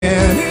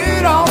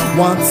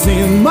what's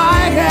in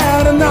my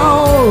head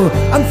now.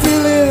 I'm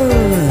feeling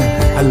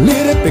a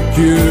little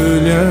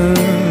peculiar,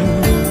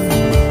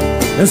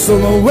 and so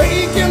I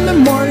wake in the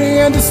morning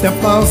and I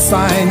step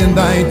outside and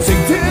I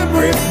take the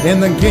breath and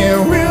I get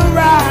real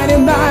right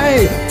and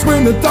I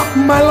scream the top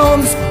of my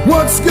lungs,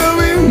 what's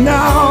going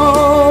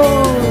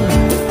on?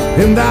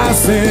 And I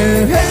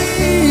say,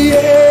 hey,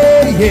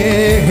 yeah,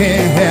 yeah,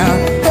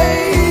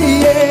 hey,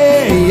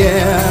 yeah,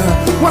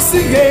 yeah, what's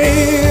the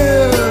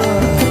game?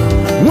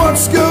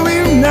 What's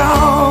going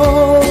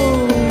on?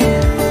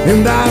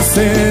 And I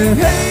say,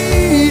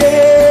 hey,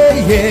 yeah,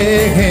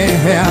 yeah,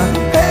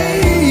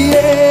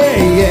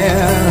 yeah,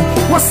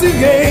 what's the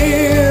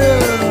game?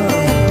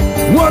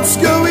 What's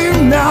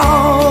going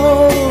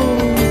on?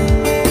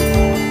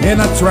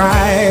 And I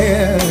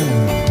tried,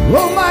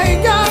 oh my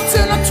God,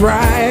 and I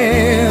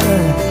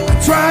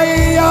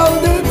try all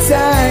the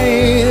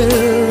time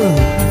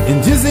in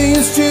this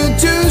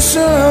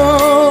institution,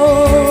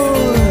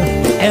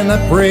 and I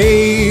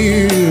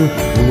pray,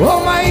 oh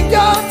my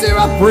God,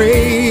 I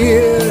pray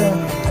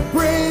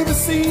every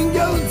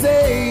single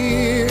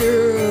day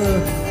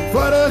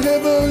for the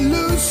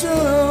revolution.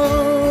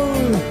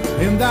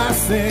 And I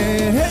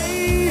say,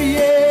 hey,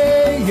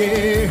 yeah,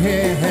 yeah,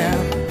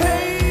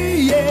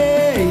 hey,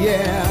 yeah,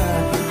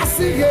 yeah, I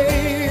say,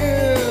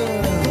 hey,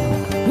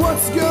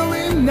 what's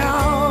going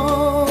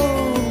on?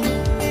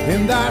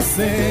 And I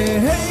say,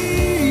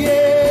 hey,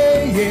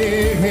 yeah,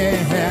 yeah,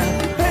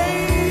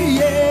 hey,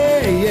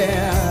 yeah,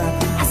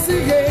 yeah, I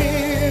say,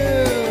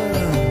 hey,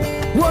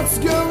 what's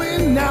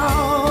going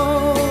on?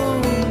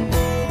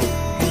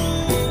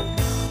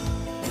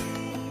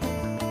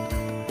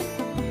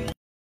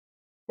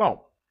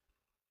 Bom,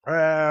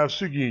 é o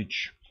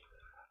seguinte,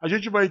 a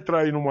gente vai entrar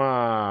aí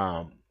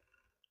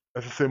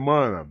essa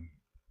semana,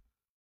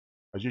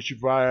 a gente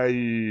vai,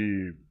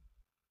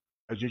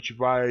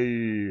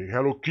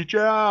 Hello Kitty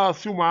é a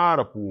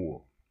Silmara,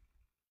 pô.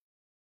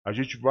 A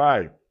gente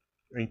vai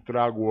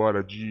entrar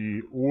agora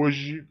de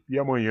hoje e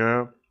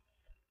amanhã,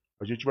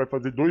 a gente vai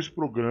fazer 2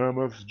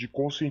 programas de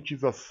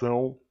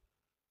conscientização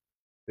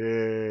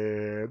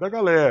da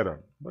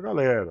galera,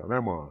 né,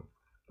 mano?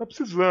 Tá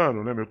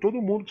precisando, né, meu?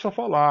 Todo mundo precisa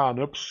falar,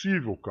 não é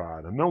possível,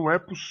 cara. Não é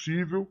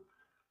possível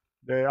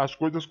as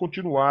coisas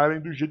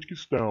continuarem do jeito que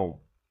estão,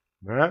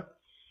 né?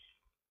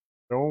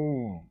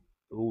 Então,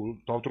 eu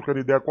tava trocando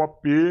ideia com o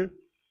AP,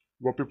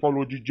 o AP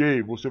falou,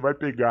 DJ, você vai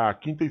pegar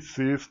quinta e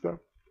sexta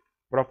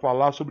para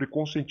falar sobre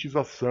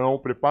conscientização,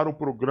 prepara um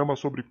programa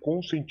sobre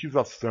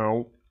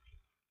conscientização,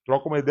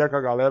 troca uma ideia com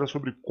a galera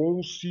sobre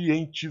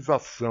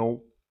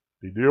conscientização,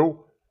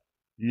 entendeu?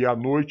 E à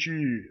noite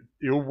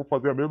eu vou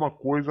fazer a mesma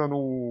coisa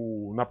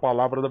na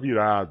palavra da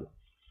virada.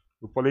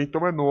 Eu falei,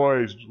 então é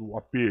nóis,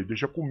 AP,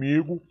 deixa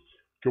comigo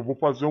que eu vou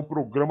fazer um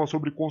programa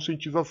sobre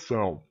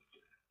conscientização.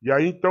 E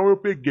aí então eu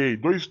peguei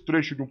 2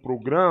 trechos de um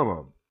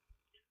programa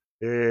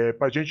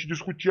pra gente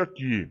discutir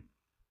aqui.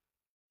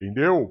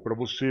 Entendeu? Pra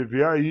você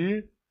ver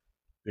aí,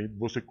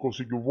 você que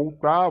conseguiu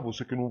voltar,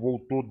 você que não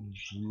voltou,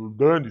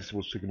 dane-se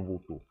você que não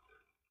voltou.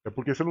 É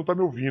porque você não tá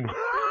me ouvindo.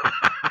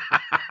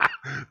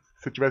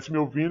 Se você tivesse me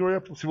ouvindo,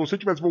 se você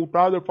tivesse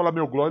voltado, eu ia falar,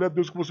 meu, glória a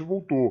Deus que você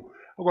voltou.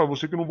 Agora,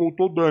 você que não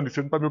voltou, dane-se,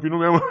 você não tá me ouvindo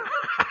mesmo.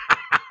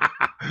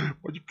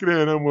 Pode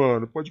crer, né,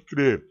 mano? Pode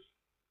crer.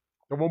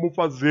 Então vamos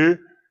fazer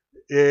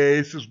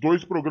esses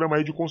 2 programas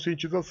aí de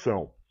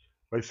conscientização.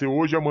 Vai ser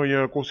hoje e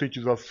amanhã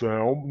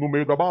conscientização, no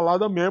meio da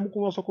balada mesmo com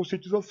nossa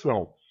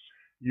conscientização.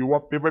 E o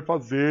AP vai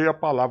fazer a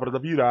palavra da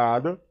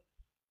virada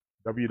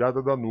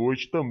da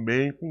noite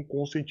também com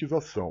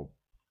conscientização.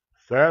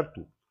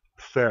 Certo?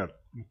 Certo.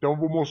 Então eu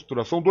vou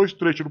mostrar, são 2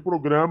 trechos do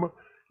programa,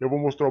 eu vou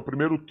mostrar o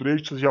primeiro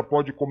trecho, você já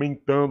pode ir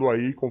comentando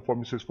aí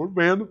conforme vocês forem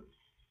vendo.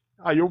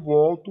 Aí eu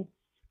volto,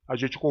 a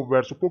gente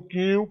conversa um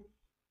pouquinho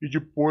e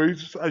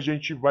depois a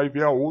gente vai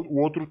ver o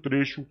outro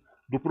trecho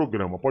do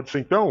programa. Pode ser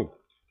então?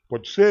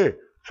 Pode ser?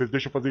 Vocês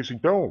deixam fazer isso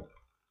então?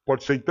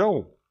 Pode ser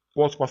então?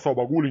 Posso passar o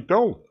bagulho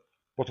então?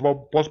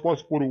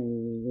 Posso pôr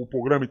o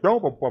programa então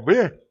para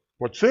ver?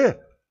 Pode ser?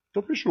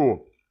 Então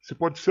fechou. Se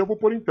pode ser, eu vou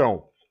pôr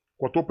então.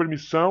 Com a tua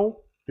permissão,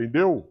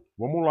 entendeu?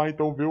 Vamos lá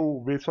então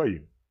ver isso aí.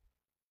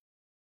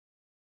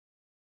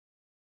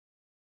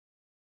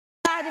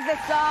 Boa tarde,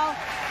 pessoal.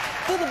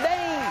 Tudo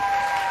bem?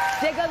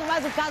 Chegando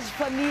mais um caso de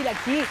família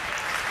aqui.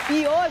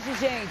 E hoje,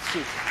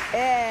 gente,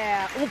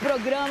 é um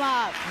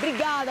programa...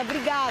 Obrigada,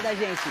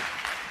 gente.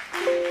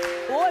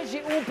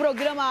 Hoje, um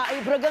programa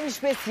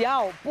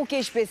especial. Por que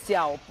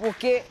especial?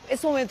 Porque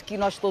esse momento que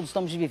nós todos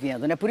estamos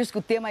vivendo, né? Por isso que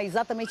o tema é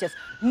exatamente esse.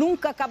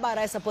 Nunca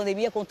acabará essa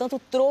pandemia com tanto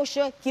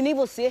trouxa que nem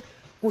você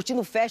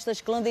curtindo festas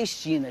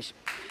clandestinas.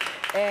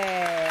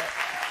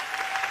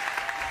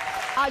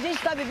 A gente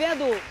está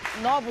vivendo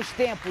novos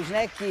tempos,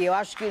 né? Que eu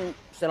acho que,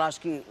 sei lá, acho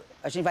que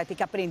a gente vai ter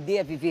que aprender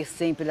a viver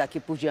sempre daqui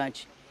por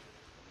diante.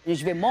 A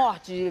gente vê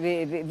morte,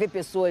 vê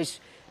pessoas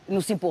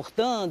não se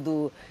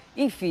importando,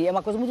 enfim, é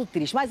uma coisa muito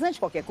triste. Mas antes de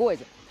qualquer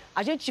coisa,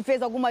 a gente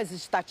fez algumas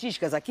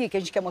estatísticas aqui que a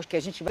gente quer mostrar, que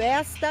a gente...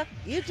 Festa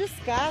e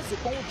descaso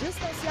com o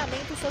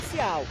distanciamento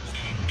social.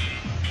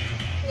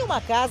 Em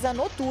uma casa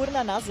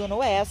noturna na Zona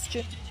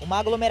Oeste, uma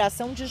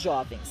aglomeração de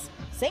jovens,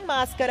 sem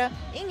máscara,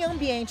 em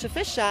ambiente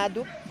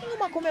fechado, em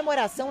uma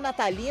comemoração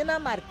natalina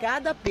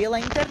marcada pela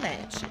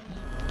internet.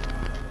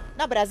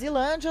 Na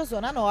Brasilândia,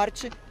 Zona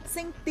Norte,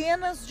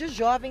 centenas de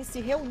jovens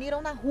se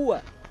reuniram na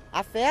rua.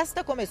 A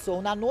festa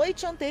começou na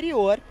noite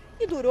anterior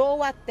e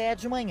durou até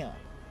de manhã.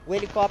 O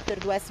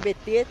helicóptero do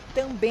SBT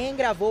também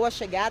gravou a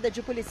chegada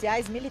de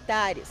policiais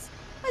militares,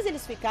 mas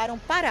eles ficaram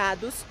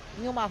parados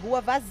em uma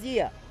rua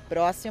vazia,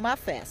 próxima à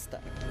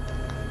festa.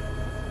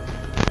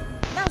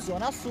 Na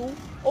Zona Sul,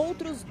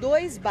 outros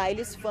 2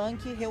 bailes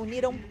funk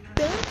reuniram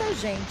tanta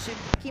gente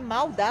que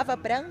mal dava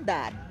para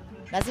andar.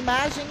 Nas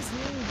imagens,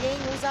 ninguém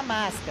usa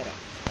máscara.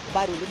 O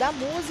barulho da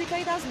música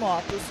e das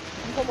motos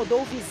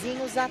incomodou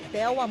vizinhos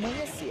até o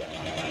amanhecer.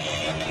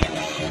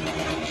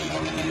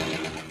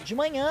 De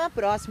manhã,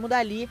 próximo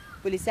dali,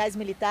 policiais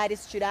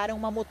militares tiraram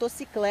uma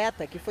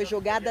motocicleta que foi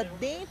jogada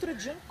dentro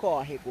de um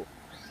córrego.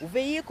 O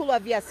veículo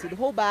havia sido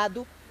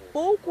roubado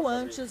pouco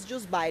antes de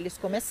os bailes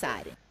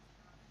começarem.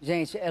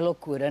 Gente, é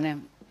loucura, né?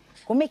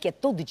 Como é que é?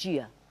 Todo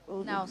dia?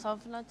 Não, só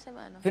no final de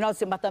semana. Final de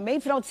semana também?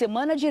 Final de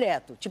semana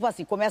direto? Tipo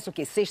assim, começa o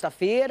quê?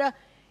 Sexta-feira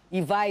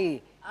e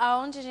vai...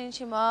 Aonde a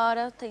gente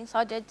mora tem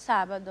só dia de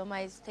sábado,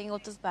 mas tem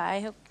outros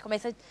bairros que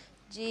começa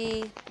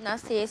na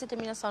sexta e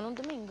termina só no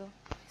domingo.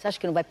 Você acha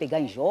que não vai pegar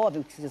em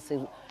jovem,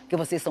 porque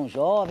vocês são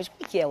jovens?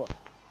 Como é que é?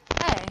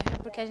 É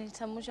porque a gente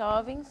somos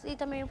jovens e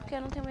também porque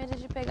eu não tenho medo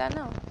de pegar,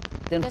 não.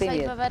 Você não tem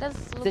medo?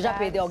 Você já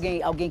perdeu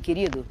alguém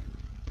querido?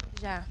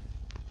 Já.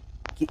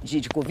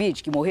 De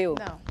Covid, que morreu?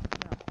 Não.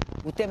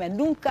 O tema é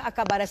nunca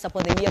acabar essa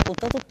pandemia com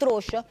tanto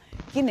trouxa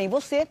que nem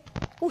você,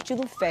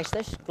 curtindo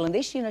festas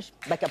clandestinas.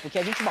 Daqui a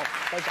pouquinho a gente volta.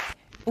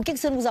 Por que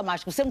você não usa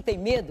máscara? Você não tem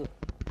medo?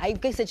 Aí, o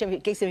que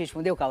você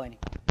respondeu, Cauane?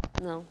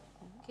 Não.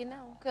 Que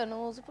não, que eu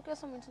não uso porque eu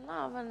sou muito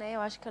nova, né?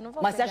 Eu acho que eu não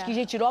vou Mas pegar. você acha que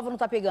gente nova não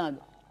tá pegando?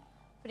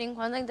 Por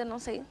enquanto ainda não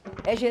sei.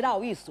 É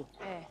geral isso?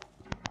 É.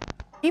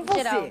 E você,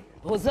 Geral.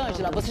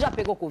 Rosângela, você já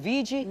pegou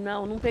Covid?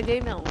 Não, não peguei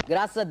não.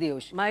 Graças a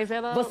Deus. Mas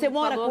ela Você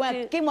mora falou com ela?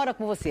 que- Quem mora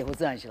com você,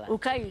 Rosângela? O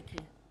Kaique.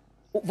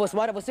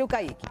 Você e o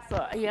Kaique?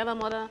 Só. E ela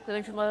mora, a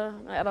gente mora,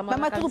 ela mora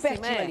Mas na tudo casa de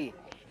cima, pertinho ali.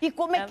 E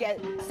como é que é?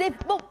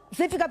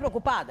 Você fica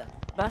preocupada?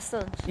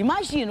 Bastante.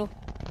 Imagino.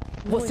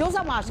 Você Muito,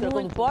 usa máscara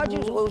muito, quando pode,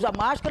 muito. usa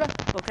máscara.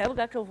 Qualquer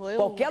lugar que eu vou, eu...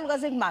 Qualquer lugar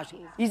você tem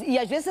máscara. E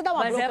às vezes você dá uma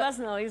Mas bronca. elas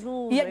não, eles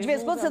não E eles de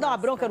vez em não quando você usam dá uma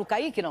máscara. bronca no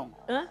Kaique, não?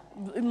 Hã?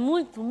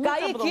 Muito.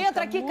 Kaique, bronca,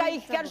 entra aqui, muita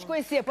Kaique, quero te bronca.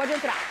 conhecer. Pode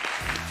entrar.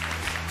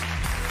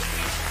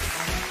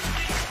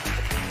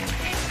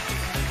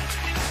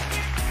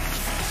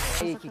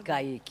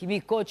 Kaique, me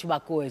conte uma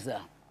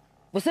coisa.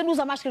 Você não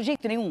usa máscara de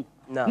jeito nenhum?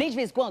 Não. Nem de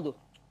vez em quando?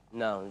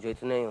 Não, de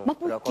jeito nenhum. Mas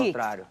por Pelo quê?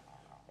 contrário.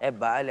 É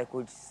baile, é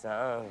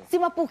curtição. Sim,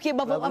 mas por quê?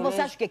 Mas Logo você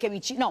mesmo. acha que é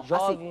mentira? Não,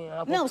 Jovem,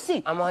 assim... Não,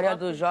 sim. A maioria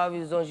dos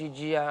jovens hoje em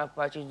dia, a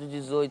partir dos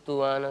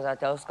 18 anos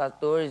até os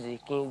 14,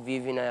 quem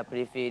vive na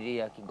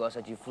periferia, que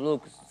gosta de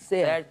fluxo,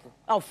 certo?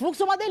 Ah, o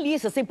fluxo é uma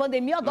delícia. Sem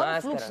pandemia, eu adoro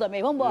Máscara. fluxo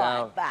também. Vambora.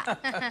 Não. Pá.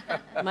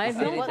 Mas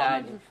não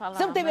Sinceridade. pode falar.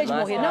 Você não tem medo de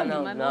mas morrer, pode,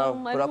 não? mas Não,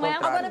 mas por não é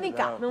contrário, Agora vem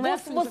cá, Não é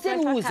assim, você vai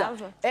não pra usa.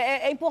 casa.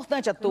 É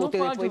importante o Não teu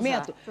pode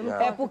depoimento. usar. Não É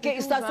pode, porque, tem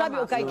que está, usar sabe,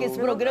 máscara. Kaique, esse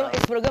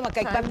programa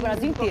Kaique vai pro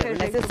Brasil inteiro,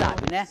 né? Você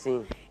sabe, né?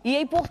 Sim. E é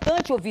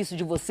importante ouvir isso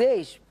de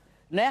vocês,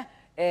 né?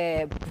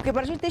 Porque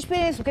pra gente ter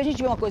experiência, porque a gente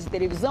vê uma coisa em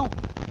televisão,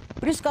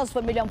 por isso Caso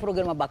Família é um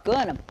programa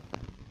bacana,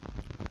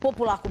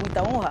 popular com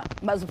muita honra,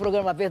 mas um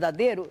programa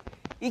verdadeiro,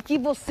 e que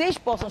vocês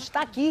possam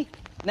estar aqui,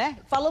 né?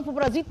 Falando pro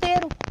Brasil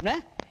inteiro,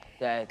 né?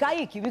 Certo.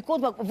 Kaique, me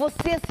conta uma coisa.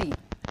 Você, assim,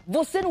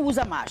 você não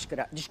usa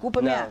máscara. Desculpa,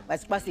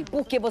 mas assim,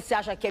 porque você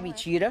acha que é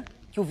mentira,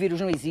 que o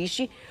vírus não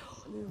existe.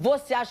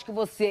 Você acha que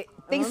você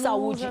tem Ela não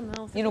saúde usa,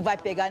 não. e não vai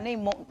pegar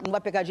não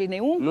vai pegar de jeito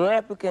nenhum? Não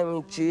é porque é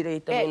mentira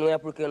e também não é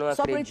porque eu não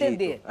só pra acredito.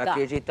 entender, tá.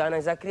 Acreditar,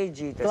 nós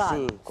acreditamos, Claro.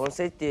 sim, com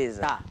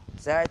certeza. Tá.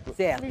 Certo?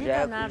 Certo.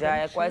 Já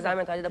é quase a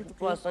metade da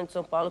população de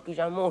São Paulo que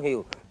já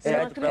morreu.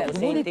 Certo? Pra acredito.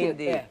 você Mundo inteiro,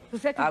 entender. é. Se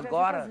você acredita,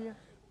 Agora, você fazia.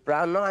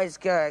 pra nós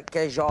que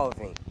é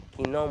jovem,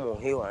 que não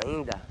morreu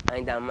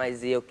ainda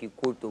mais eu que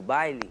curto o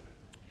baile,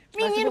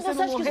 Menino, você você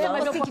não acha que morrer, só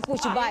mas eu você que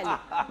curte baile?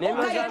 Mesmo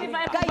Ô, já- Kaique,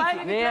 vai pro Kaique,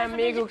 baile, vem traz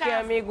amigo de que é casa.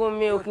 amigo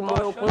meu que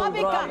morreu com Mas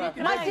vem cá, droga.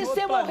 mas se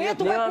você morrer,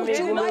 tu Meu vai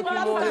curtir amigo o meu baile que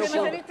lá no morreu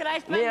caixão. Ele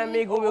traz pra Nem mim.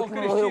 amigo meu que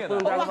Cristina, morreu com ô,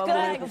 droga vai Cristina,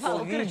 morrer com fala.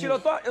 Covid. Cristina,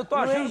 eu tô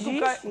Não achando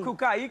existe. que o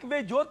Kaique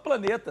veio de outro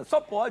planeta.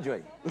 Só pode,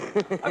 ué.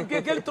 Porque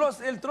ele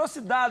trouxe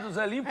dados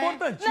ali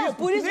importantíssimos. Não,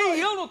 por isso Nem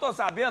eu- eu não tô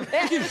sabendo.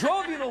 Que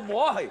jovem não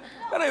morre.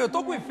 Peraí, eu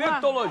tô com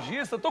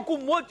infectologista, tô com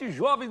um monte de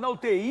jovens na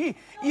UTI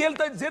e ele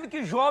tá dizendo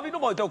que jovem não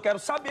morre. Então eu quero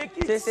saber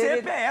que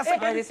cepa é essa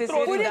que ele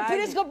trouxe. Por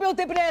isso que eu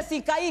perguntei pra ele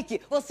assim,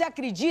 Kaique, você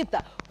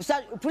acredita?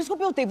 Por isso que eu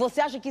perguntei,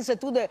 você acha que isso é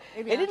tudo...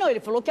 Ele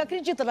falou que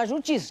acredita nas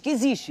notícias, que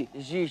existe.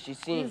 Existe,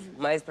 sim.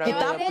 Mas pra Que mim,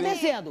 tá é por-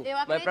 acontecendo. Eu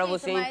Mas pra acredito,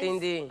 você mas-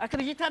 entender.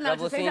 Acredita Pra não, se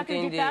você você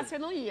acreditar, entender. você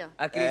não ia.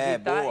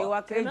 Acreditar, boa. eu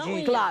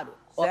acredito. Claro.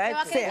 Eu Certo?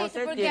 Com acredito, porque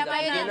certeza. a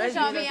maioria Nós dos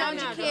jovens vivemos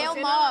onde aqui. que eu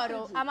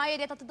moro, a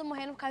maioria tá tudo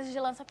morrendo por causa de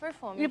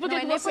lança-perfume. E por que Não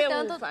é que nem você por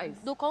tanto faz?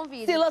 do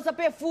convívio. Se lança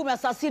perfume,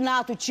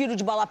 assassinato, tiro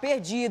de bala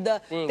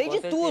perdida. Sim, tem com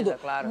de certeza, tudo.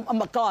 Claro.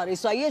 Claro,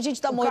 isso aí a gente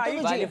tá morrendo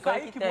todo Kaique, dia. o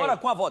Kaique mora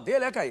com a avó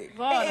dele, é, Kaique?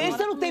 E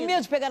você não tem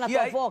medo de pegar na E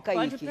tua aí, avó,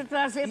 Pode Kaique?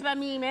 trazer pra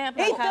mim, né?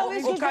 Pra Então, casa.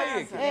 isso Ô,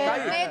 Kaique,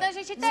 Medo a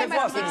gente tem, Você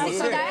mas gosta tem de que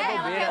você? cuidar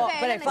ela, que é Peraí,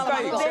 velha, fala né?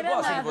 Kaique, uma você coisa.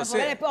 gosta de nada, você?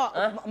 Peraí, ó,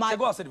 Você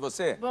gosta de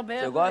você?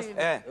 Bobeira, Você gosta?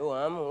 horrível. É. Eu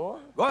amo.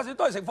 Gosta?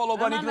 Então, você falou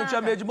agora que não tinha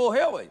nada. medo de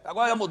morrer, ué.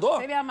 Agora já mudou?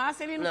 Se ele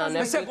amasse, ele não fazia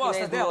Mas você isso.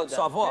 gosta dela, de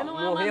sua avó? Você não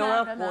ama Morrer é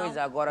nada, uma não.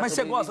 coisa, agora Mas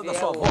você gosta da sobreviver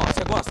sua é avó? outra.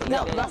 Você gosta Não,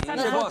 dela? não, Você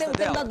não gosta tem o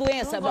tempo da dela?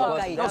 doença, Não meu gosto.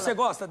 Kaique. Então você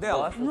gosta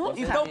dela? Gosto, com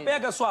Então certeza.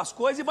 pega suas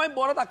coisas e vai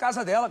embora da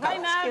casa dela, cara.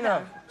 Vai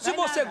nada. Se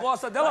Vai você nada.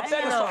 gosta dela,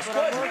 pega não, suas pelo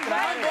coisas e vai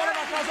contrário. embora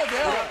da casa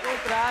dela. Pelo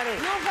contrário.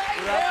 Não vai,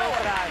 Pelo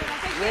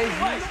contrário. Não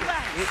existe.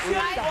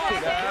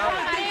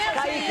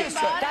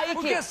 Kaique,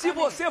 Porque se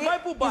você vai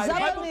pro bairro,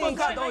 vai pro Exatamente.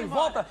 pancadão em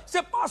volta,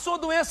 você passou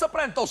doença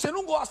pra ela. Então você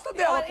não gosta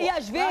dela, pô. E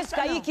às vezes,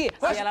 Kaique,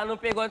 Se ela não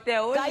pegou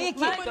até hoje...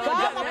 Kaique, então calma, já pode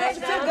ela não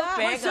pegar. pega.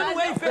 Mas você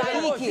não é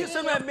enfermologista,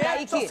 você não é médico,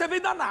 Kaique, só você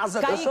veio da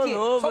NASA. Kaique, Eu sou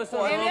novo, eu Só sou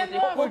pode. novo. Ele é tem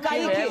que novo, Ô, curtir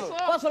Kaique, mesmo.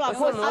 posso falar uma Eu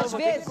sou coisa? novo, Às tem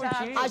que vezes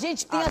curtir. a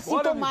gente tem Agora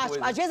assintomático.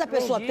 me Às vezes a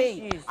pessoa existe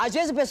tem. isso. Às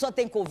vezes a pessoa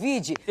tem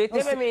Covid. Você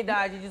teve a minha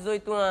idade,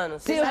 18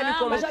 anos. Você Sim, sabe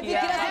como eu é já que vi é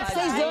criança de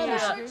 6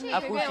 anos.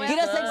 a curtição.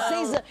 Criança de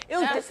 6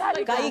 anos. Você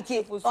sabe como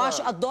Kaique, que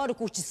funciona. adoro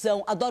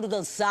curtição, adoro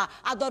dançar,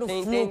 adoro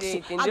Você fluxo,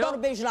 entendeu? adoro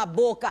beijo na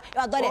boca,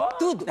 eu adoro Pô,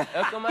 tudo.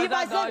 é o que eu mais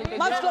adoro, entendeu?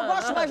 Mas o que eu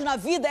gosto mais na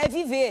vida é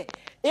viver.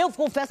 Eu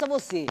confesso a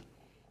você,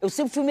 eu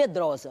sempre fui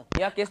medrosa.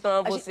 E a questão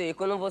é você,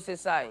 quando você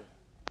sai?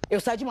 Eu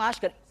saio de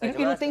máscara. Sai de E não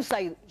máscara? tenho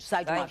saído de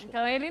Sai? máscara.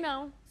 Então ele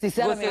não.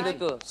 Sinceramente. Você,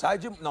 doutor? Sai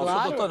de... Não, Claro.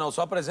 sou doutor não,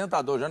 sou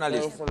apresentador, É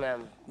jornalista. isso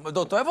mesmo. Mas,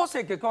 doutor, é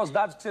você, que com os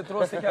dados que você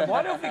trouxe aqui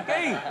agora,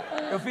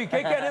 eu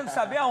fiquei querendo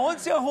saber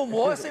aonde você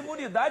arrumou essa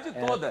imunidade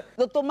toda.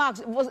 Doutor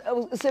Marcos,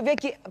 você vê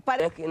que...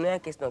 Não é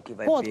questão que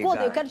vai Conta, pegar.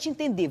 conta, eu quero te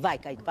entender. Vai,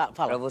 Kaique, Pra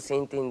fala. você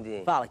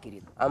entender. Fala,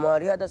 querido. A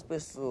maioria das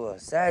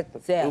pessoas, certo?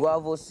 Certo. Igual a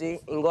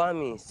você, igual a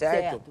mim,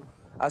 certo?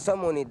 Certo. A sua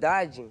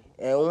imunidade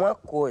é uma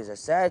coisa,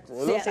 certo? Eu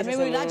não Certo, sei a se minha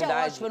sua imunidade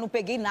é ótima, eu não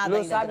peguei nada Não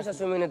ainda. sabe se a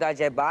sua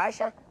imunidade é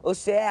baixa ou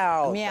se é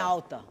alta. A minha é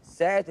alta.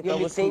 Certo? Pra Eu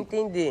me você cuido.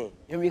 entender.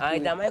 Eu me cuido.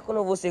 Ainda mais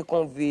quando você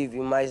convive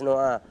mais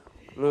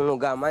num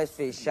lugar mais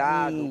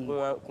fechado, Sim.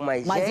 com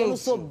mais Mas gente. eu não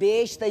sou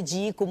besta de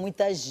ir com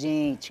muita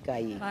gente,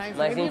 Kaique. Mas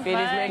ele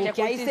infelizmente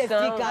Porque é aí você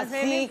curtição. fica Mas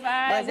ele assim, vai.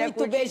 é Mas é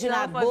muito beijo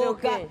na curtição, fazer o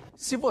boca. quê?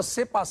 Se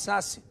você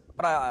passasse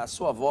pra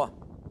sua avó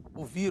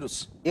o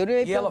vírus Eu não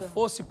ia e ela perguntar.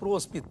 fosse pro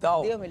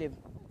hospital, Deus me livre.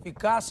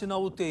 ficasse na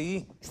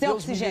UTI, Sem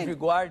Deus me oxigênio. livre e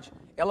guarde,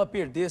 ela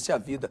perdesse a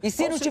vida. E se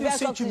Qual não seria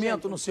tivesse o sentimento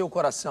oxigênio? no seu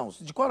coração?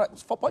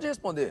 Pode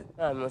responder.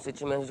 Ah, meu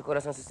sentimento de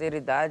coração,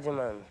 sinceridade,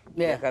 mano.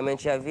 É. Minha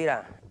mente ia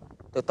virar.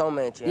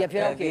 Totalmente. Ia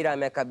virar o quê? virar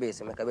minha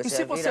cabeça. Minha cabeça E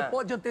se ia você virar.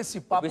 pode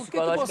antecipar, O por que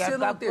psicológico você ia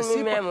não ficar comigo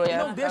antecipa mesmo, e ia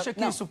não ficar- deixa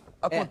que Não. isso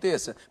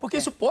aconteça? Porque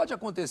isso pode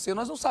acontecer,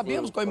 nós não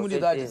sabemos Sim, qual a com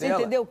imunidade certeza. Você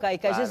dela. entendeu,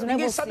 Kaique? Às vezes não é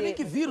Ninguém você. sabe nem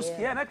que vírus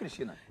que é, né,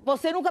 Cristina?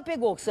 Você nunca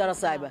pegou, que a senhora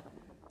saiba.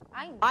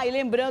 Ainda. Ah, e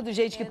lembrando,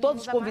 gente, que Eu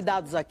todos os não uso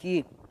convidados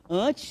aqui,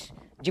 antes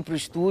de ir pro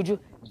estúdio,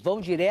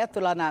 vão direto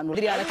lá no...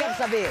 Adriana, quero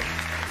saber.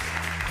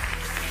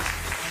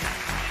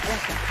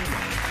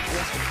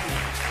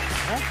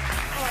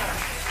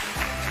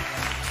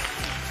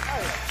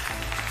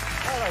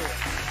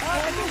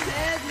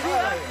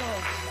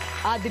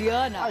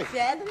 Adriana.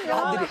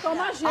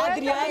 Toma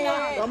jeito.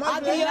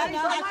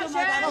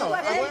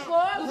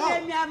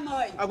 Minha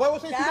mãe. Agora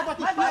você fica pra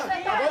Cristina.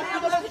 Agora fica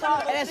pra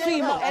Cristina. Ela é sua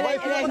irmã, ela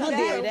é irmã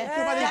dele, né?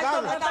 Você vai lá em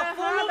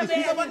casa?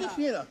 Fica pra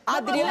Cristina.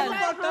 Adriana.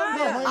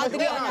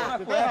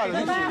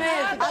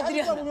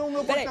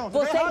 Peraí,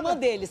 você é irmã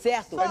dele,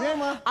 certo? É minha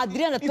irmã.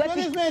 Adriana, tu é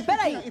Infelizmente,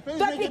 Peraí, Cristina, tu é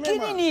infelizmente é minha irmã.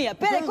 pequenininha.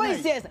 Peraí, com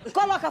Infelizmente. licença.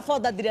 Coloca a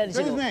foto da Adriana de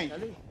novo.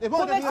 Infelizmente.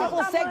 Como é que você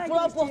consegue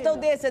pular um portão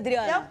desse,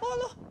 Adriana? Eu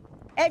pulo.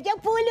 É que eu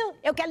pulo,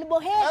 eu quero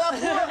morrer.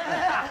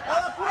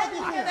 Ela pula,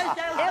 Cristina.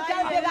 Eu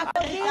quero pegar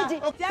Covid.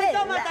 Vocês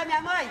vão matar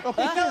minha mãe? Ô,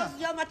 Cristina.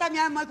 Se eu matar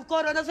minha mãe com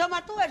corona, se eu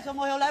mato ele. Se eu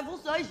morrer, eu levo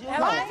os dois juntos.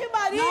 Ave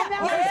Maria!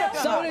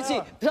 Só um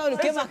minutinho. Sem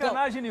Quem marcou?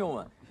 sacanagem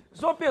nenhuma.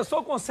 Se uma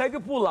pessoa consegue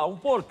pular um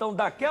portão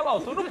daquela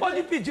altura, não pode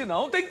impedir,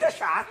 não. Tem que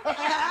deixar.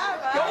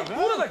 Que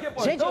altura daquele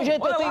portão?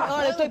 Gente, Olha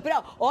lá. eu tô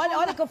impressionado.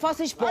 Olha que eu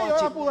faço esporte. Aí,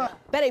 olha pular.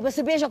 Peraí,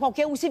 você beija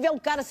qualquer um. Se vier um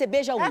cara, você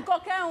beija um. É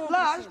qualquer um.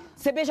 Lógico.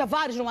 Você beija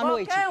vários numa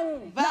noite? Qualquer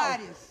um.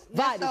 Vários.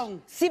 Vários. Não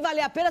são. Se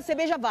valer a pena, você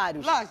beija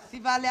vários. Lógico, se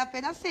valer a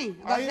pena, sim.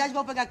 Agora, Aí- se eles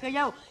vão pegar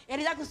canhão,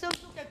 ele já com o seu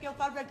suco, que eu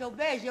falo pra que eu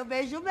beijo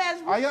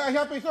mesmo. Aí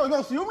já pensou,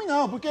 não, ciúme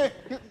não, porque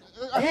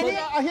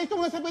a gente tá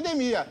nessa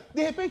epidemia.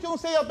 De repente, eu não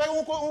sei, eu pego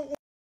um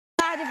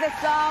Boa tarde,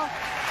 pessoal.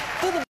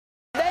 Tudo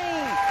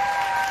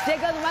bem?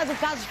 Chegando mais um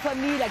caso de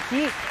família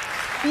aqui.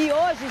 E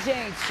hoje,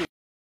 gente...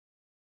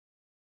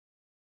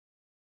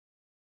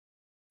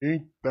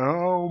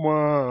 Então,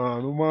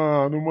 mano.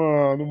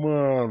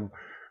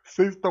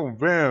 Vocês estão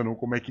vendo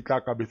como é que tá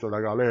a cabeça da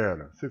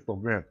galera? Vocês estão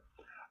vendo?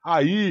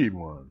 Aí,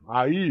 mano,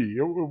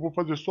 eu vou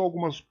fazer só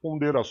algumas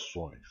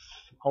ponderações,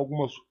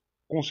 algumas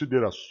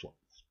considerações.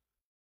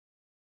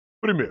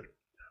 Primeiro,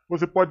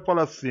 você pode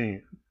falar assim,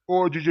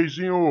 ô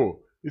DJzinho,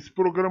 esse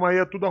programa aí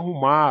é tudo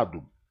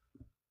arrumado.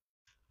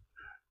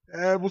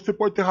 você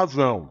pode ter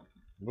razão.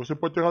 Você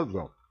pode ter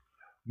razão.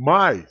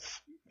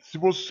 Mas, se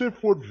você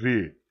for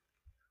ver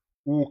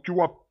o que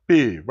o AP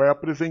vai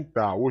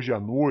apresentar hoje à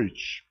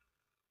noite,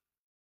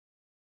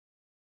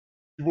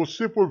 se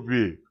você for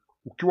ver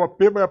o que o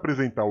AP vai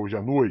apresentar hoje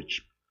à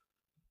noite,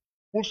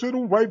 você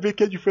não vai ver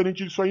que é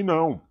diferente disso aí,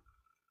 não.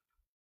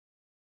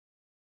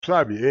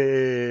 Sabe?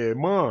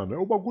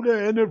 Mano, o bagulho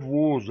é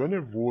nervoso, é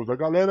nervoso. A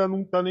galera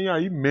não tá nem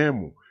aí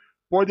mesmo.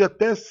 Pode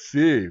até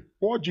ser,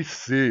 pode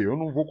ser. Eu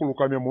não vou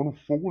colocar minha mão no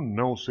fogo,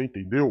 não, você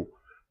entendeu?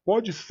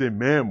 Pode ser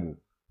mesmo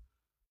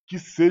que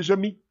seja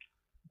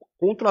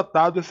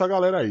contratado essa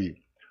galera aí.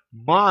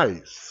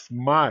 Mas,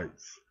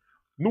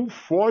 não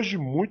foge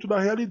muito da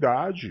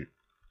realidade.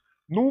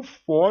 Não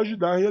foge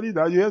da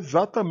realidade. É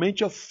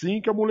exatamente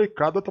assim que a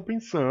molecada tá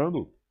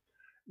pensando.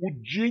 O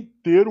dia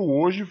inteiro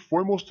hoje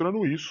foi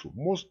mostrando isso.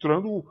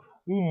 Mostrando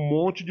um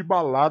monte de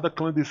balada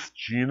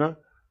clandestina,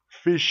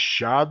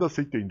 fechada,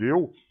 você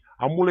entendeu?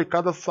 A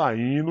molecada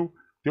saindo.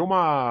 Tem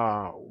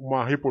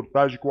uma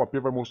reportagem que o AP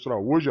vai mostrar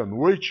hoje à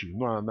noite,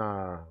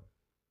 na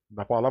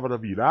palavra da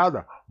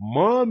virada.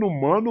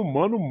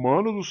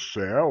 Mano do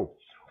céu.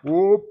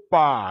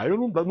 Opa,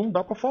 não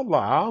dá pra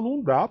falar,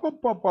 não dá pra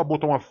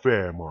botar uma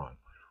fé, mano.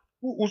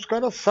 Os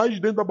caras saem de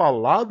dentro da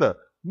balada,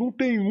 não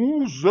tem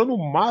um usando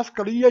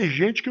máscara e é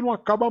gente que não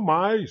acaba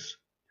mais.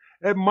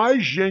 É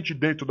mais gente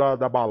dentro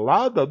da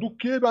balada do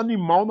que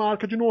animal na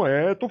Arca de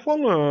Noé. Tô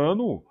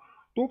falando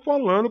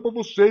pra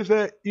vocês,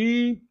 é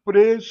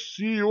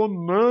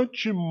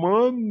impressionante,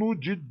 mano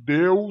de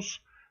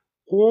Deus,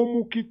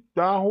 como que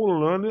tá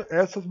rolando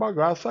essas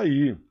bagaças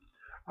aí.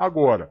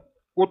 Agora,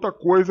 outra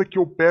coisa que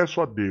eu peço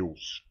a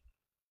Deus.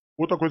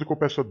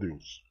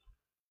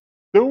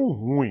 Tão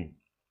ruim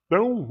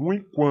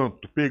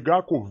quanto pegar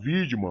a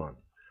Covid, mano,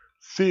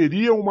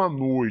 seria uma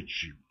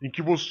noite em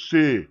que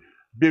você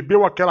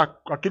bebeu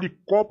aquele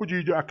copo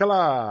de...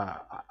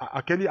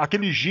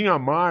 aquele gin a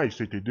mais,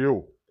 você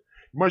entendeu?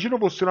 Imagina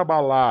você na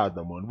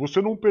balada, mano,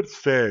 você não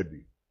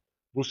percebe.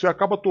 Você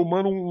acaba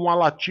tomando uma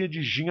latinha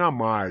de gin a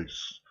mais,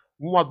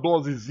 uma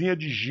dosezinha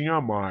de gin a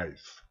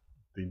mais,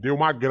 entendeu?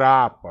 Uma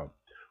grapa.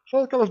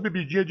 Só aquelas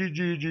bebidinhas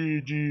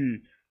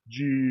de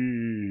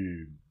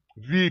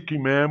Viking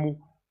mesmo,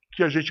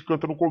 que a gente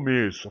canta no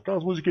começo,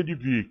 aquelas musiquinhas de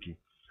Viking.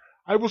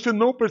 Aí você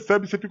não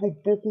percebe, você fica um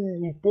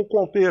pouco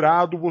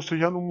alterado, você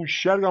já não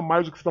enxerga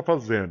mais o que você está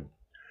fazendo.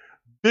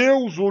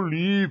 Deus o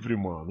livre,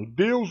 mano,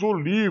 Deus o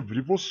livre,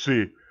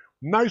 você,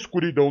 na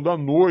escuridão da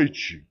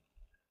noite,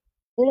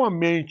 com a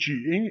mente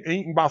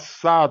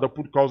embaçada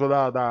por causa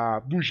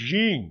do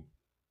gin,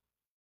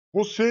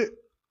 você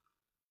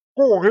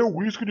correu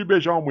o risco de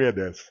beijar uma mulher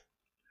dessa.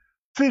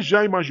 Você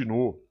já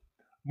imaginou?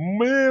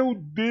 Meu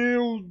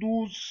Deus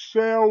do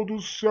céu,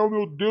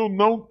 meu Deus,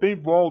 não tem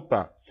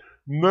volta.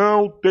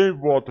 Não tem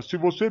volta. Se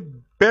você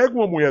pega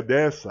uma mulher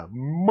dessa,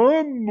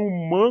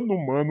 mano,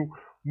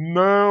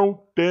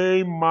 não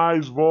tem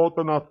mais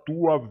volta na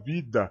tua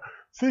vida.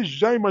 Você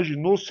já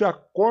imaginou? Você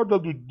acorda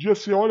do dia,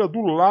 você olha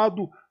do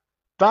lado,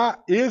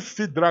 tá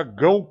esse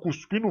dragão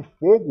cuspindo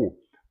fogo?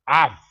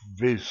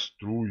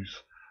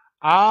 Avestruz.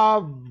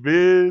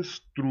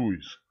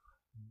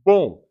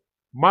 Bom,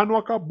 mas não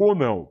acabou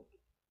não.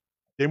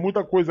 Tem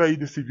muita coisa aí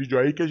desse vídeo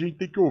aí que a gente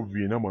tem que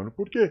ouvir, né, mano?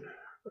 Porque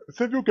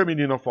você viu o que a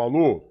menina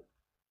falou?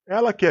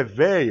 Ela que é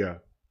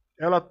véia,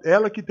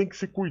 ela que tem que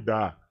se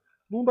cuidar.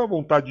 Não dá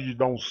vontade de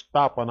dar uns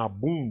tapas na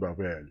bunda,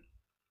 velho?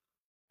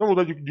 Dá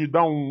vontade de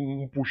dar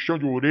um puxão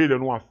de orelha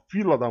numa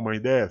fila da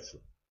mãe dessa?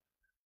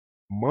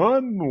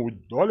 Mano,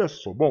 olha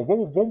só. Bom,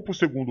 vamos pro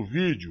segundo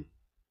vídeo.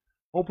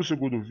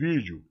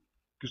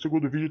 Que o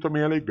segundo vídeo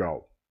também é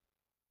legal.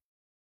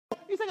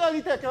 E se a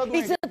galera tem aquela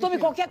doença? E você tome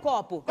qualquer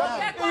copo.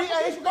 Qualquer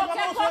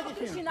copo,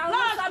 Cristina. Ela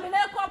não sabe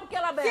nem o copo que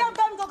ela bebe. Se eu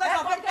tomo qualquer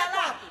copo, ele tá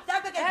lá.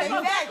 Sabe o que ele tem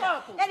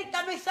inveja? Ele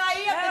também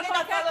saía, porque ele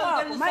tá falando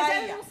que ele não mas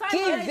saía. ele não sai. Que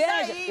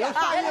inveja! Eu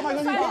saía, mas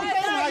eu não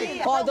encontrei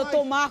mais. Ó,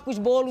 doutor Marcos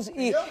Bolos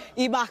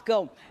e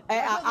Marcão,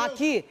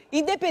 aqui,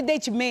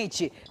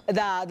 independentemente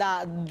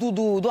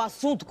do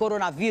assunto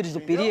coronavírus,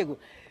 do perigo,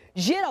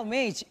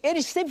 geralmente,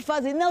 eles sempre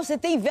fazem, não, você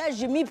tem inveja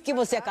de mim porque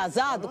você é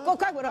casado?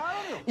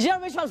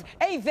 Geralmente falam,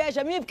 é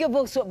inveja minha porque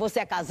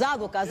você é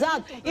casado ou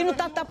casado e não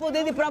tá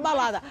podendo ir pra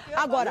balada.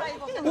 Agora,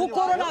 o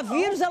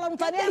coronavírus, ela não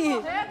tá nem aí.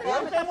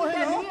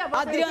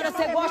 Adriana,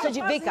 você gosta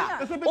de... Vem cá,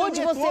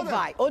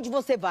 onde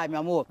você vai, meu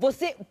amor?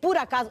 Você, por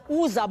acaso,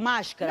 usa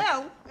máscara?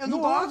 Não, eu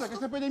não Não usa, gosto. que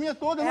essa epidemia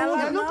toda Ela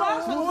não usa. não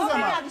gosta, Não não usa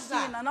mais.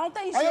 Cristina, não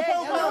tem Aí eu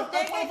jeito. falo, não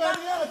tem quem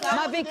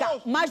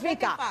faça. Mas vem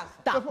cá.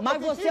 Tá,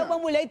 mas você é uma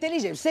mulher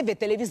inteligente. Você vê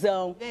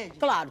televisão,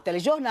 claro,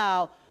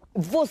 telejornal.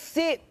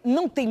 Você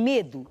não tem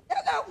medo?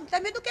 Eu não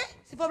tem medo do quê?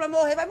 Se for pra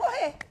morrer, vai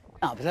morrer.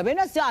 Não, também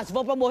não é assim, se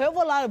for pra morrer, eu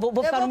vou lá,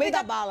 vou ficar no meio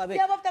da bala. Se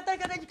eu vou ficar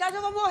trancada dentro de casa,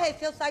 eu vou morrer.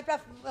 Se eu sair pra...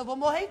 Eu vou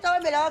morrer, então é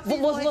melhor...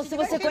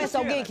 Você conhece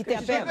alguém que tem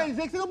a perna? Quer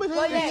dizer que você não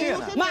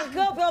precisa...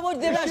 Marcão, pelo amor de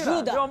Deus, me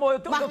ajuda. Meu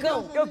amor, Marcão,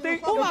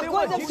 uma dica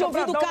coisa é você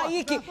ouvir do pra dar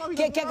Kaique,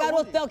 que é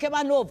garotão, que é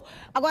mais novo.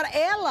 Agora,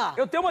 ela...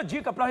 Eu tenho uma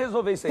dica pra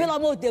resolver isso aí. Pelo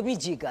amor de Deus, me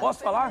diga.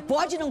 Posso falar?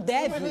 Pode, não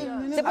deve.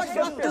 Você pode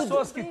falar As tudo.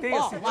 pessoas que têm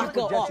esse tipo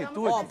Marcão, de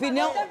atitude...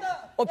 opinião...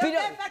 Eu dei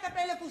faca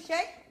pra ele, eu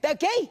puxei.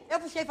 Quem? Eu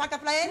puxei faca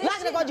pra ele.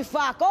 Larga negócio de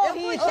faca. Ô,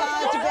 Rita,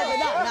 te pego.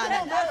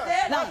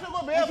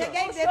 Eu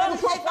cheguei bêbado, eu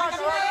puxei faca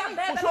pra ele.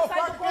 Puxou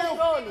faca com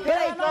controle.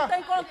 Peraí, não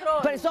tem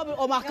controle. Peraí, só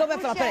o Marcão vai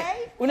falar,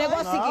 peraí. O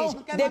negócio é o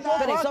seguinte,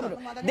 peraí, só um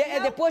minuto.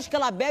 Depois que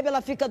ela bebe,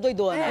 ela fica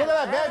doidona. Quando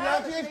ela bebe,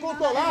 ela fica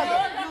descontrolada.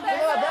 Quando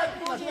ela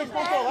bebe, ela fica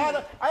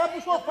descontrolada. Aí ela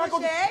puxou a faca.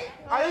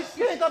 Aí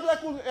quem tá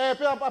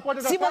pela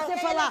porta da Se casa... você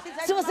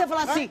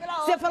falar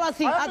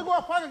assim... Aí ela pegou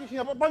a faca,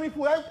 Cristina, pra me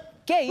furar.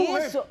 Que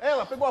isso?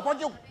 Ela pegou a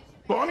faca e eu...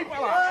 Tome pra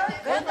lá.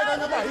 Vamos pegar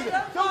na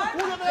barriga. Se eu não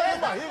pulo, eu pego na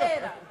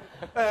barriga.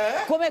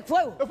 Como é que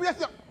foi? Eu fui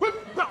assim, ó.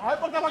 Aí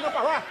pode a faca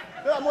pra lá.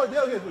 Pelo amor de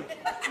Deus, Jesus.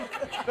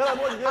 Pelo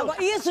amor de Deus.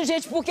 Agora, isso,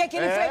 gente, por que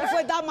ele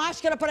foi dar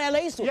máscara pra ela,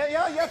 é isso? E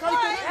ela sabe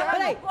que é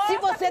Peraí, se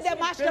você der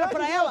máscara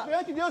pra ela...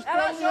 Perante Deus,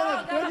 Ela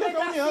joga, ela vem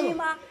pra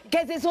cima.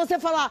 Quer dizer, se você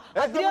falar,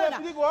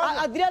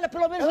 Adriana,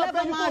 pelo menos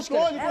leva a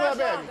máscara. Pede controle quando ela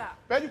bebe.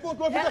 Pede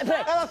controle,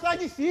 ela sai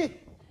de si.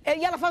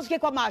 E ela faz o que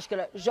com a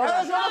máscara? Joga.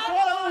 Ela joga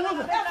fora, ela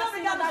não usa. Eu sou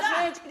obrigada a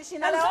usar. Gente,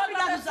 Cristina, ela é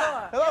outra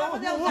pessoa.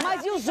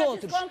 Mas e os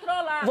outros?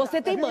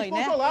 Você tem mãe,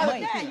 né?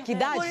 Mãe, que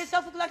idade? Por isso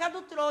eu fico na casa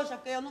do trouxa,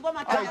 porque eu não vou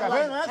matar Aí, tá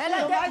vendo?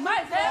 Ela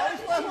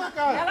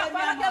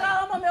fala que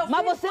ela ama meu filho.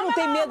 Mas você não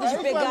tem medo de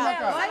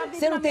pegar?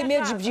 Você não tem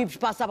medo de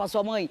passar pra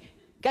sua mãe?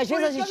 Que às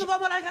vezes a gente... eu não vou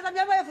morar na casa da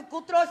minha mãe, eu fico com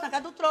o trouxa, na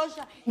casa do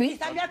trouxa. E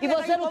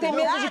você não tem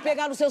medo de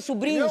pegar nos seus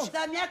sobrinhos? Se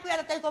a minha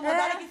cunhada tá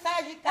incomodada, que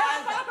saia de casa.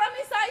 Ela fala pra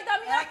mim sair da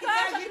minha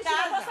casa,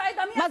 Cristina, eu vou sair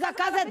da minha casa. Mas a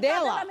casa é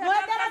dela. Não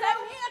é dela,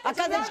 não. A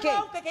casa é de quem?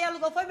 Porque quem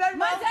alugou foi meu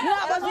irmão.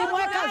 Mas o irmão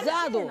é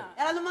casado.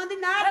 Ela não manda em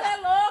nada. Ela é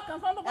louca,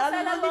 vamos Ela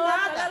não manda em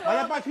nada. Aí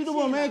a partir do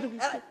momento que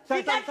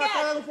você tá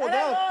calando o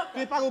dela,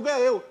 quem paga o é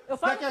eu. Eu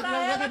falo pra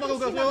ela,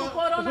 Cristina, do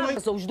corona.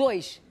 São os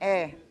dois?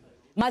 É.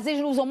 Mas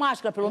eles não usam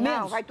máscara, pelo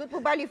menos? Não, vai tudo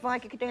pro baile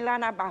funk que tem lá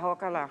na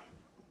barroca lá.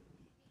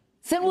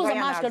 Você não usa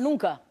máscara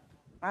nunca?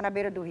 Lá na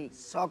beira do rio.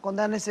 Só quando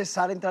é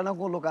necessário entrar em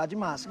algum lugar de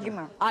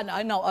máscara.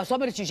 Não, só um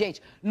minutinho, gente.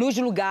 Nos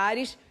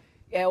lugares,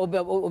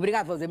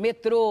 obrigado, vou dizer,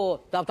 metrô,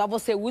 tal,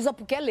 você usa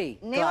porque é lei.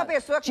 Nenhuma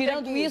pessoa que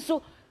Tirando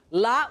isso,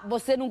 lá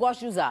você não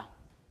gosta de usar.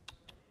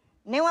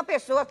 Nenhuma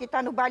pessoa que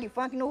tá no baile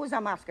funk não usa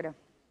máscara.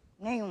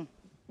 Nenhum.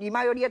 E a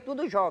maioria é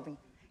tudo jovem.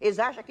 Eles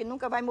acham que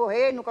nunca vai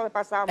morrer, nunca vai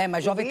passar.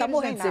 Mas jovem tá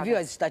morrendo, você viu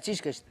as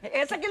estatísticas?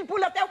 Esse aqui ele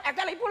pula até.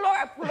 Aquela aí pulou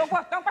o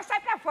portão pra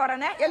sair pra fora,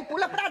 né? Ele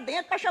pula pra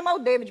dentro pra chamar o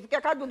David, porque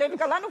a casa do David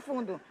fica lá no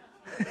fundo.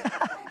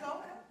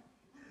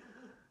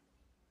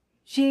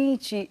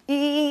 Gente,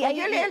 e aí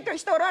ele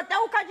estourou até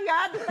o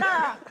cadeado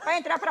pra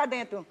entrar pra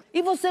dentro.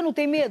 E você não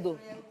tem medo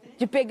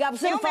de pegar?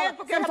 Você Tenho não fala, medo,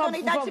 porque eu já tô na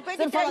idade de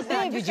 53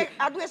 anos.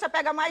 A doença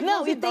pega mais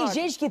Não, e tem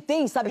gente que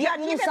tem, sabia? Já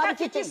tive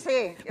hepatite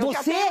C. Eu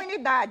já tenho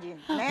imunidade,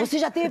 né? Você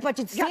já teve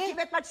hepatite C? Já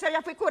tive hepatite C,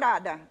 já fui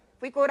curada.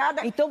 Fui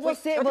curada. Então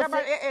você...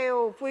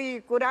 Eu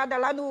fui curada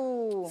lá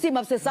no... Sim,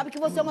 mas você sabe que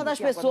você é uma das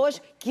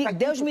pessoas que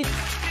Deus me...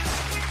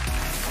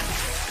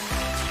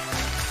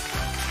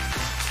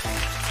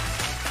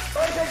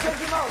 Hoje é dia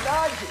de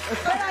maldade.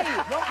 Peraí,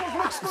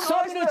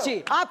 só um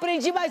minutinho.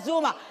 Aprendi mais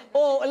uma.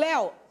 Ô,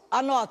 Léo,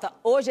 anota.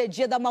 Hoje é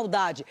dia da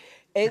maldade.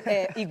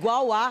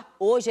 Igual a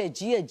hoje é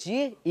dia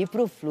de ir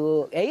pro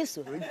fluxo. É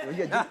isso?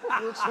 Hoje é dia pro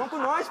fluxo. Vamos com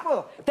nós,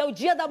 pô. Então,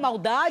 dia da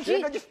maldade...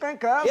 Chega de ficar em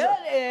casa.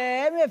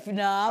 Minha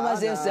filha. Não,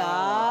 mas eu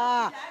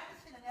já...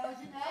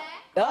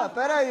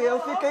 Peraí,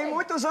 eu fiquei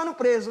muitos anos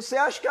preso. Você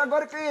acha que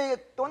agora que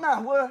tô na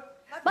rua...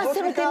 Mas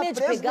você não tem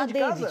medo de pegar,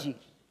 David?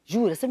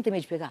 Jura, você não tem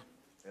medo de pegar?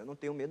 Eu não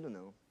tenho medo,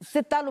 não.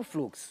 Você tá no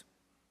fluxo.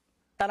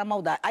 Tá na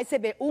maldade. Aí você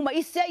vê uma...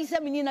 E se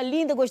a menina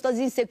linda,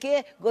 gostosinha, não sei o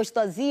quê,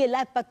 gostosinha,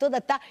 lá pra toda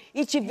tá,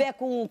 e tiver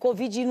com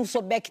Covid e não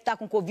souber que tá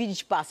com Covid,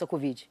 te passa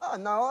Covid?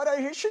 Na hora a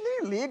gente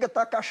nem liga,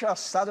 tá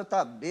cachaçado,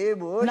 tá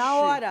bêbado. Oxi. Na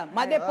hora,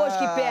 mas depois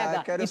que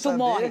pega e tu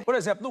morre. Por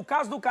exemplo, no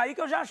caso do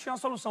Kaique, eu já achei uma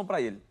solução pra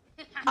ele.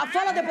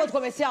 Fala depois do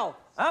comercial.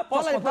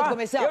 Posso Fala depois do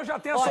comercial. Eu já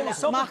tenho a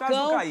solução pro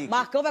caso do Kaique.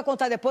 Marcão vai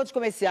contar depois dos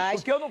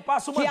comerciais. Porque eu não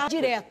passo uma...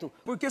 direto.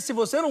 Porque se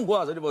você não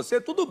gosta de você,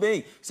 tudo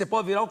bem. Você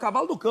pode virar o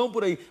cavalo do cão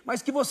por aí.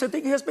 Mas que você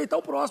tem que respeitar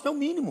o próximo, é o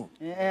mínimo.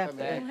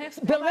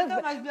 Pelo menos,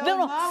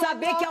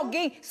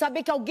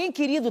 saber que alguém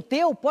querido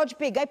teu pode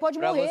pegar e pode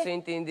morrer. Pra você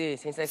entender,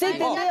 sem ser Você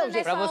entendeu,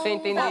 gente? Pra você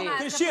entender.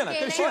 Cristina,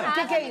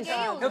 o que é isso?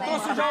 Eu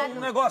trouxe já um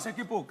negócio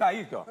aqui pro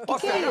Kaique, ó. O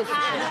que é isso?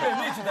 Me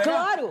permite, né?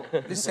 Claro.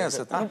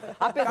 Licença, tá?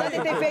 Apesar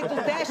de ter feito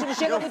um teste, não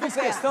chega muito fiz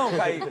perto. questão,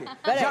 Kaique.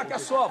 Já que a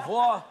sua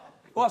avó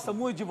gosta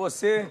muito de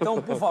você,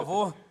 então, por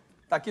favor,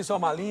 tá aqui sua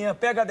malinha,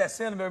 pega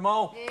descendo, meu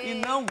irmão, e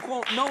não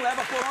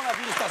leva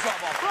coronavírus pra sua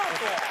avó.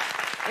 Pronto!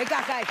 Vem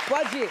cá, Kaique,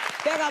 pode ir.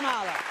 Pega a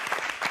mala.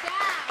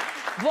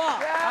 Vó,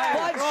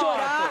 pode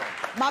chorar,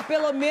 mas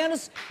pelo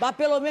menos,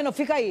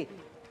 fica aí.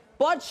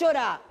 Pode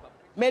chorar,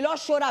 Melhor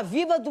chorar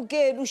viva do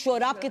que não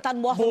chorar porque tá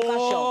morta no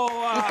caixão.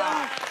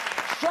 Então,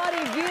 chora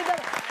em vida.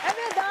 É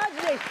verdade,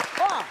 gente.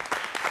 Ó,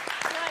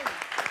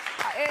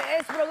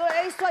 esse programa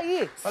é isso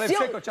aí. Falei pra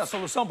você que eu tinha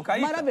solução pro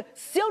Caíta? Maravilha.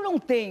 Se eu não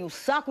tenho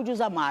saco de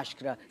usar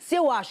máscara, se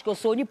eu acho que eu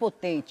sou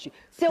onipotente,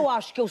 se eu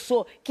acho que eu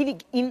sou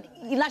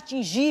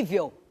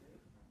inatingível,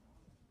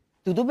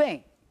 tudo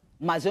bem.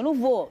 Mas eu não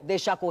vou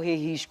deixar correr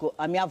risco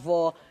a minha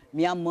avó,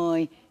 minha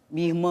mãe,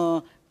 minha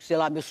irmã, sei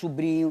lá, meu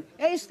sobrinho.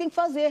 É isso que tem que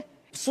fazer.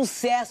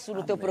 Sucesso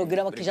no teu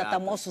programa, obrigado. Que já tá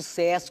maior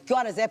sucesso. Que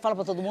horas é? Fala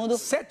pra todo mundo.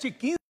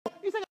 7h15.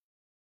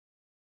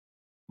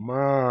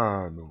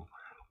 Mano,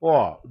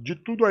 ó, de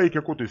tudo aí que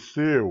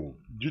aconteceu,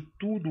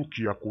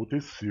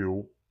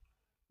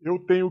 eu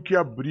tenho que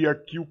abrir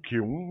aqui o quê?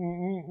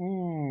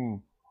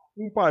 Um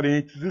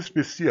parênteses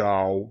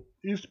especial,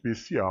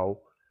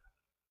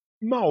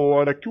 na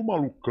hora que o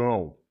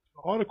malucão,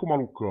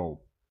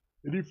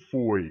 ele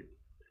foi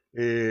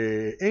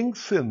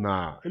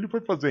ele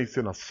foi fazer a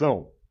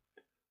encenação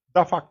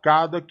da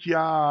facada que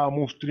a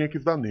monstrinha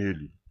quis dar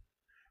nele.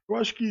 Eu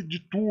acho que de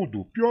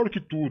tudo, pior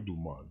que tudo,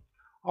 mano,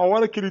 a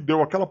hora que ele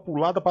deu aquela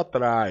pulada pra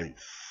trás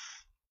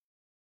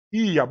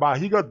e a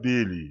barriga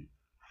dele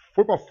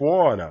foi pra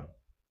fora,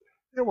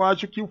 eu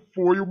acho que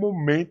foi o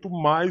momento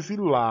mais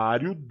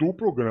hilário do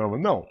programa.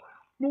 Não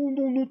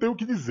tem o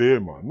que dizer,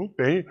 mano, não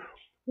tem.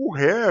 O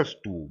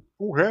resto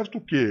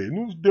o quê?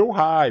 Nos deu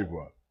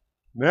raiva,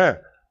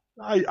 né?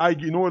 A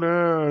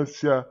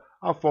ignorância,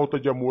 a falta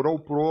de amor ao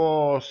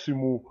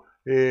próximo,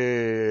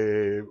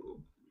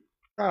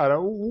 cara,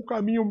 o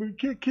caminho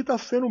que tá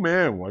sendo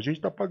mesmo. A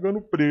gente tá pagando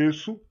o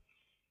preço.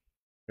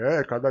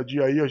 Cada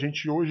dia aí a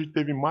gente hoje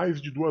teve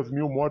mais de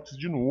 2.000 mortes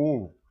de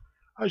novo.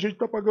 A gente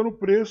tá pagando o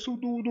preço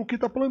do que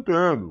tá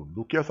plantando,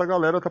 do que essa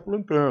galera tá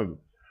plantando.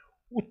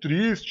 O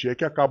triste é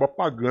que acaba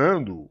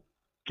pagando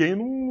quem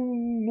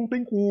não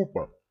tem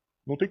culpa.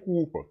 Não tem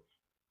culpa.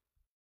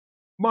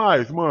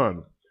 Mas,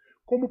 mano,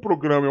 como o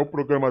programa é o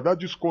programa da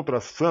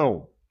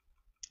descontração,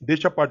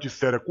 deixa a parte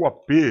séria com o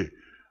AP,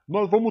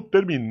 nós vamos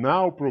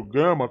terminar o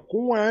programa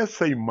com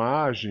essa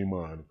imagem,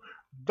 mano,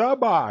 da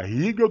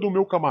barriga do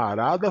meu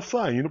camarada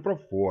saindo pra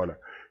fora.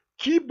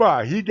 Que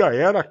barriga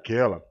era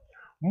aquela?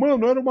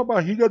 Mano, era uma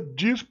barriga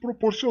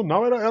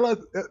desproporcional,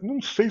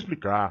 não sei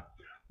explicar.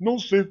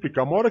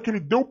 Uma hora que ele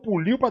deu um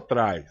pulinho pra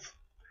trás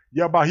e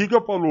a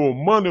barriga falou,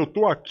 mano, eu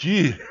tô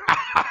aqui.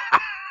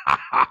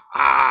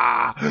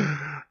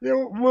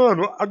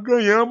 Mano,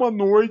 ganhamos a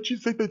noite,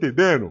 você tá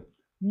entendendo?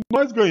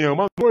 Nós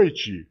ganhamos a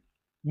noite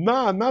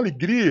na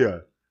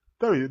alegria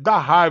da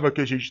raiva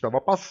que a gente tava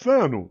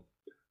passando,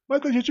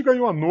 mas a gente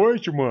ganhou a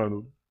noite,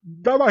 mano,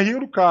 da barriga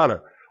do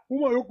cara.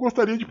 Eu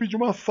gostaria de pedir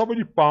uma salva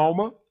de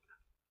palma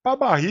pra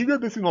barriga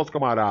desse nosso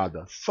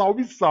camarada.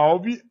 Salve,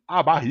 salve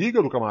a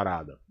barriga do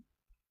camarada.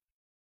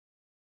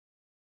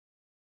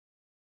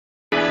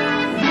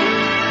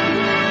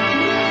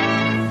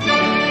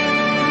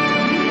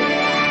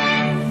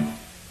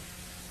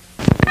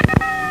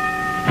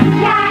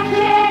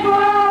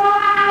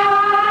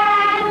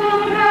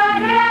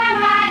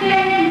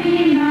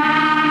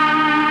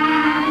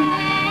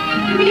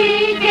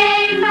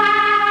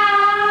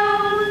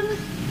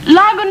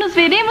 Logo nos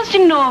veremos de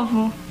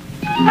novo.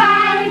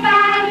 Vai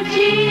partir.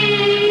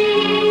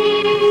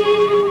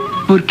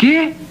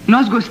 Porque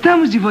nós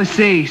gostamos de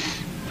vocês.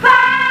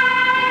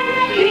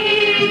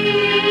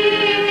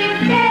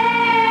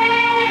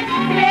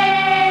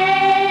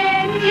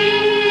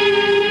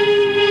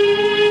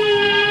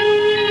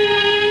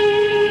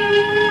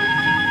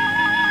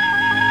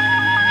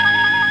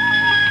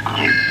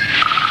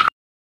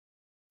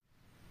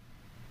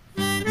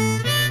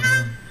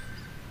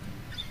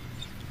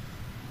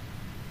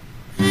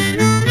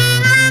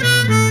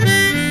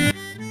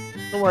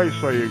 Então é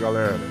isso aí,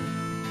 galera.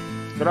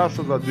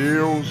 Graças a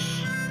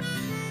Deus,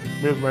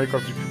 mesmo aí com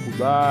as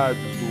dificuldades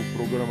do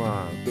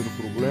programa tendo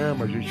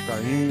problema, a gente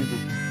caindo,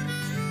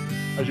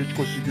 a gente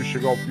conseguiu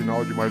chegar ao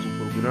final de mais um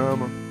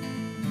programa.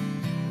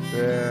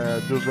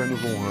 Deus vai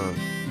nos honrando,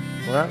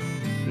 não é?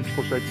 A gente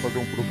consegue fazer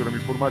um programa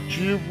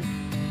informativo,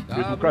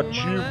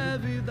 educativo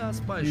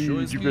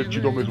e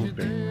divertido ao mesmo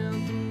tempo.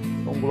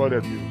 Então, glória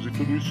a Deus. E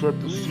tudo isso é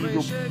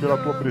possível pela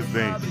tua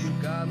presença.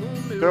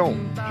 Então,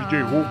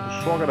 DJ Rouco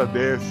só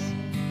agradece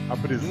a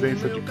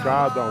presença de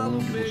cada um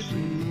de vocês.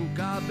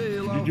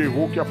 DJ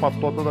Rouco é a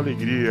patota da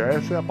alegria.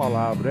 Essa é a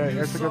palavra,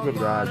 essa que é a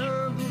verdade.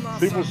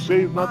 Sem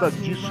vocês, nada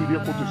disso iria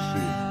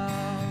acontecer.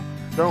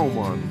 Então,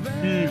 mano,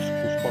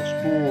 bispos,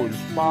 pastores,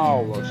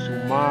 Paula,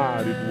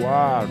 Silmar,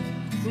 Eduardo.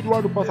 O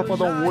Eduardo passa pra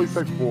dar um oi e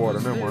sai fora,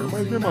 né, mano?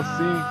 Mas mesmo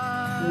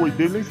assim, o oi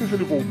dele, nem sei se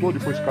ele voltou,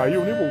 depois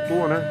caiu, nem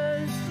voltou, né?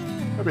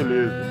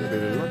 Beleza,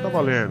 mas tá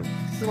valendo.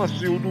 Mesmo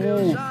assim, o Du.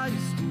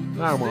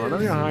 Mano, a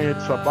minha rainha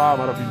de Sabá,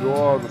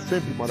 maravilhosa,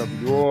 sempre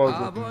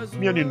maravilhosa.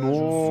 Minha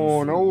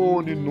Ninona,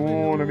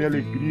 Ninona, minha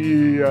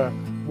alegria,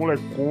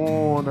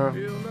 molecona,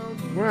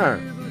 não é?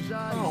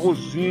 A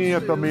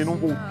Rosinha também não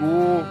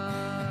voltou,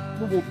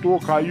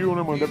 caiu,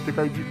 né, mano? Deve ter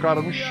caído de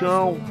cara no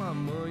chão.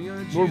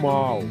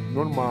 Normal,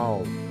 não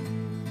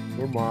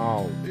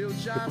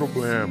tem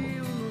problema.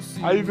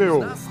 Aí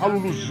veio a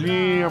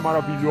Luluzinha,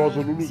 maravilhosa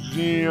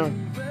Luluzinha,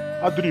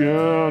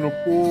 Adriano,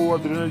 pô,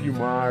 Adriano é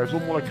demais, um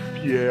moleque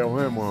fiel,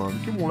 né, mano?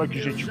 Que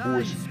moleque gente boa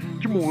esse,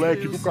 que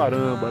moleque do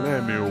caramba, né,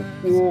 meu?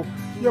 Pô,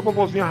 e a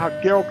vovozinha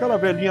Raquel, aquela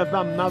velhinha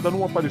danada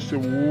não apareceu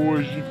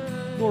hoje,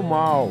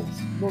 normal,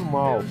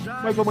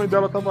 mas a mãe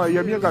dela tava aí,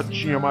 a minha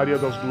gatinha Maria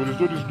das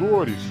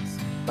Dores,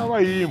 tava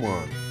aí,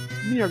 mano.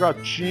 Minha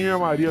gatinha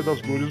Maria das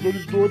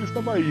Dores,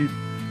 tava aí.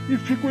 E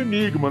fica o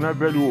enigma, né,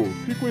 velho?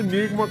 Fica o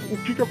enigma, o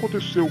que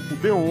aconteceu com o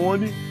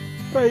Deone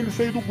pra ele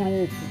sair do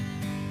grupo.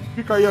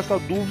 Fica aí essa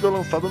dúvida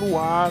lançada no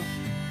ar.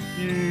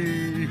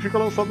 E fica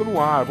lançada no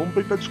ar. Vamos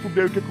tentar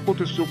descobrir o que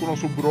aconteceu com o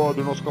nosso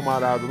brother, nosso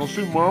camarada, nosso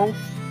irmão,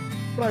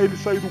 pra ele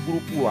sair do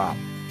grupo lá.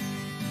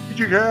 E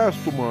de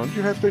resto, mano,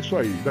 é isso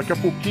aí. Daqui a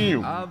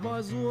pouquinho,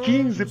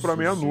 15 pra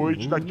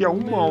meia-noite, daqui a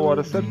 1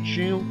 hora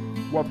certinho,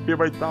 o AP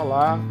vai estar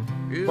lá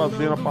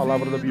fazendo a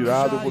palavra da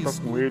virada. Eu vou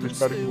estar com ele,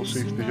 espero que você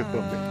esteja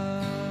também.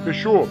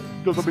 Fechou?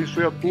 Deus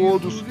abençoe a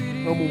todos.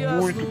 Amo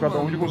muito cada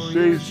um de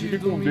vocês. Fiquem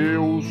com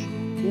Deus.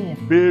 Um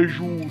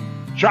beijo.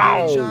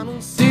 Tchau! Eu te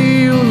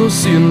anuncio nos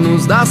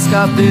sinos das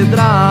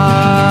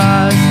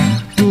catedrais.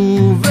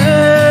 Tu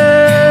vês.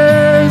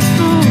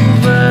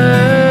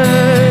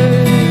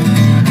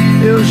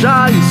 Eu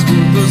já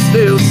escuto os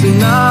teus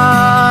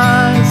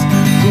sinais.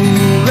 Tu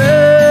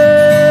vês.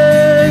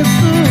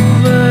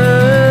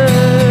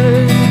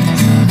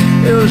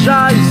 Eu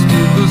já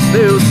escuto os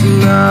teus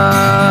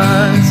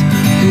sinais.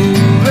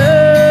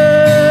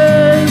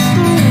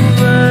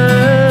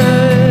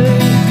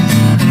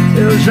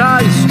 Eu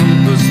já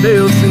escuto os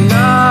teus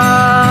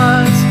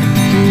sinais.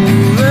 Tu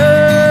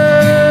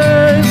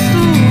vês.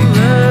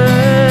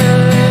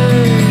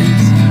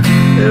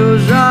 Eu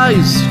já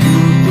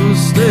escuto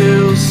os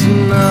teus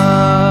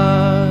sinais.